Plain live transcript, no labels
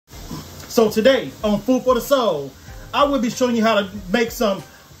So today on Food for the Soul, I will be showing you how to make some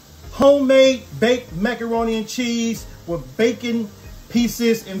homemade baked macaroni and cheese with bacon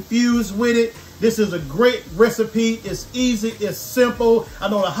pieces infused with it. This is a great recipe. It's easy, it's simple. I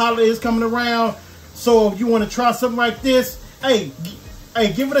know the holiday is coming around, so if you want to try something like this, hey,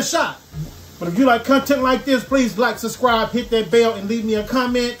 give it a shot. But if you like content like this, please like, subscribe, hit that bell, and leave me a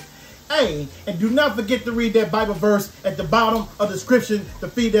comment. Hey, and do not forget to read that Bible verse at the bottom of the description to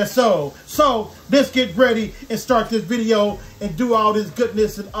feed that soul. So let's get ready and start this video and do all this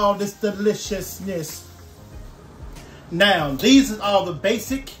goodness and all this deliciousness. Now, these are all the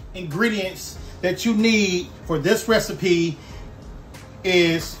basic ingredients that you need for this recipe.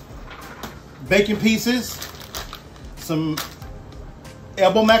 Is bacon pieces, some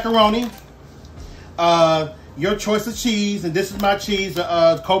elbow macaroni, your choice of cheese, and this is my cheese,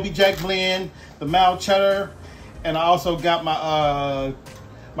 the Kobe Jack blend, the mild cheddar, and I also got my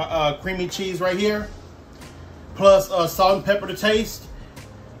my creamy cheese right here, plus salt and pepper to taste.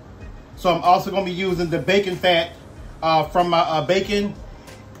 So I'm also going to be using the bacon fat from my bacon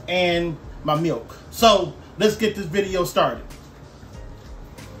and my milk. So let's get this video started.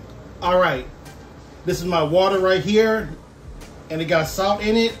 All right, this is my water right here, and it got salt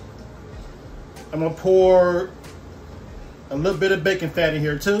in it. I'm gonna pour a little bit of bacon fat in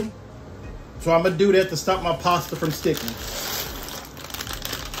here too. So I'm gonna do that to stop my pasta from sticking.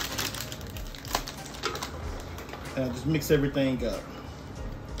 And I'll just mix everything up.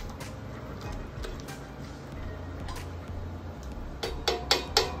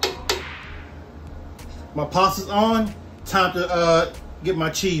 My pasta's on. Time to get my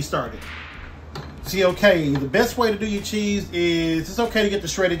cheese started. See, okay, the best way to do your cheese is, it's okay to get the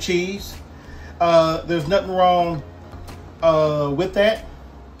shredded cheese. There's nothing wrong with that,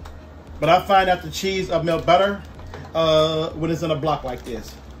 but I find out the cheese melt better when it's in a block like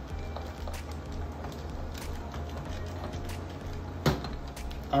this.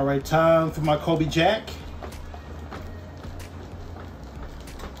 All right, time for my Kobe Jack.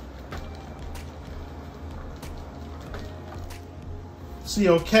 See,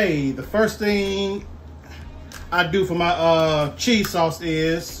 okay, the first thing I do for my cheese sauce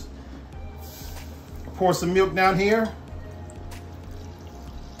is pour some milk down here.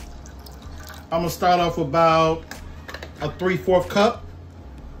 I'm gonna start off with about a 3/4 cup.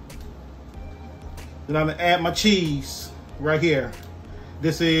 Then I'm gonna add my cheese right here.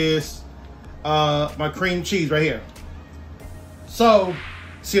 This is my cream cheese right here. So,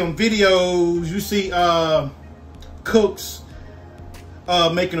 see on videos, you see cooks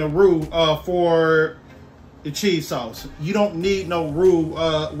making a roux for the cheese sauce. You don't need no roux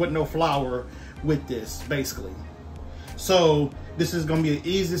with no flour with this, basically. So this is gonna be an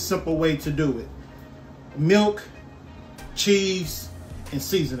easy, simple way to do it. Milk, cheese, and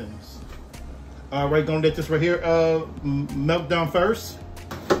seasonings. All right, gonna let this right here melt down first.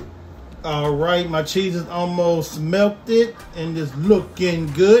 All right, my cheese is almost melted and it's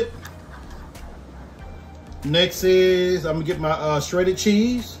looking good. Next is I'm gonna get my shredded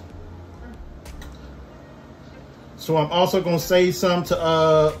cheese. So I'm also gonna save some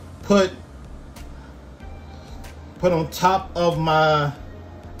to put on top of my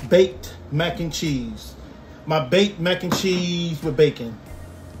baked mac and cheese. My baked mac and cheese with bacon.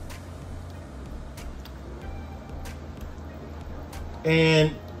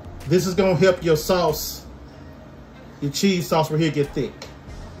 And this is gonna help your sauce, your cheese sauce right here, get thick.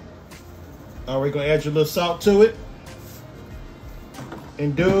 All right, gonna add your little salt to it.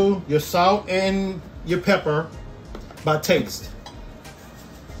 And do your salt and your pepper by taste.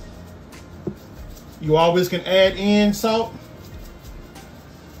 You always can add in salt,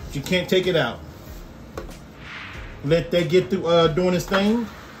 but you can't take it out. Let that get through doing its thing.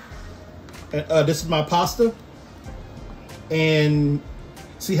 And this is my pasta. And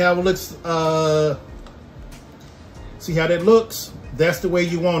see how it looks? See how that looks? That's the way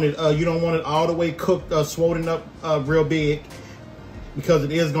you want it. You don't want it all the way cooked, swollen up real big, because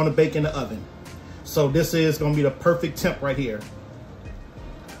it is gonna bake in the oven. So this is gonna be the perfect temp right here.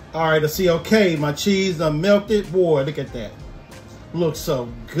 All right, let's see, okay, my cheese melted. Boy, look at that. Looks so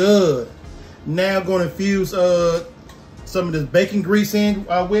good. Now I'm gonna infuse some of this bacon grease in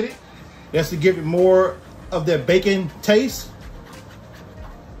with it. That's to give it more of that bacon taste.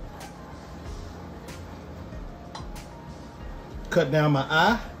 Cut down my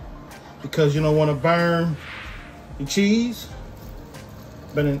eye because you don't want to burn the cheese.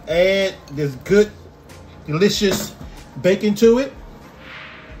 But then add this good, delicious bacon to it.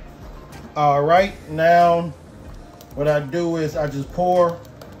 All right, now what I do is I just pour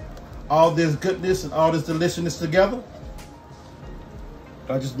all this goodness and all this deliciousness together.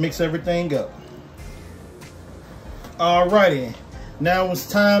 I just mix everything up. Alrighty, now it's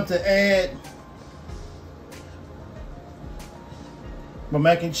time to add my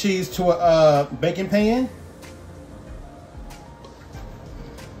mac and cheese to a baking pan.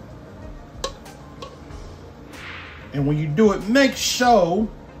 And when you do it, make sure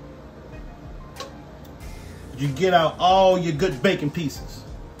you get out all your good bacon pieces.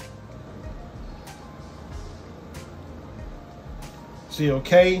 See,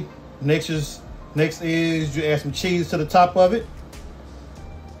 okay, next is you add some cheese to the top of it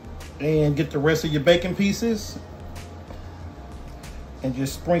and get the rest of your bacon pieces and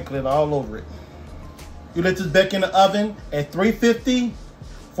just sprinkle it all over it. You let this bake in the oven at 350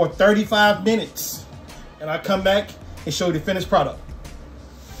 for 35 minutes. And I come back and show you the finished product.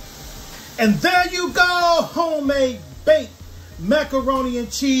 And there you go, homemade baked macaroni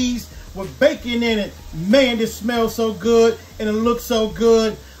and cheese with bacon in it. Man, this smells so good and it looks so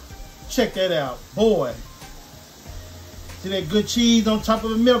good. Check that out, boy. See that good cheese on top of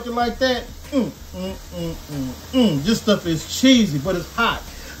the milk like that? This stuff is cheesy, but it's hot.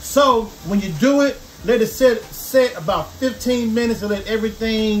 So when you do it, let it set about 15 minutes and let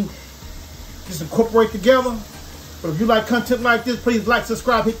everything just incorporate together. But if you like content like this, please like,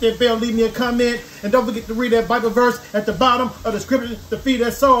 subscribe, hit that bell, leave me a comment, and don't forget to read that Bible verse at the bottom of the scripture to feed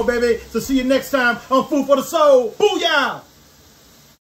that soul, baby. So see you next time on Food for the Soul. Booyah!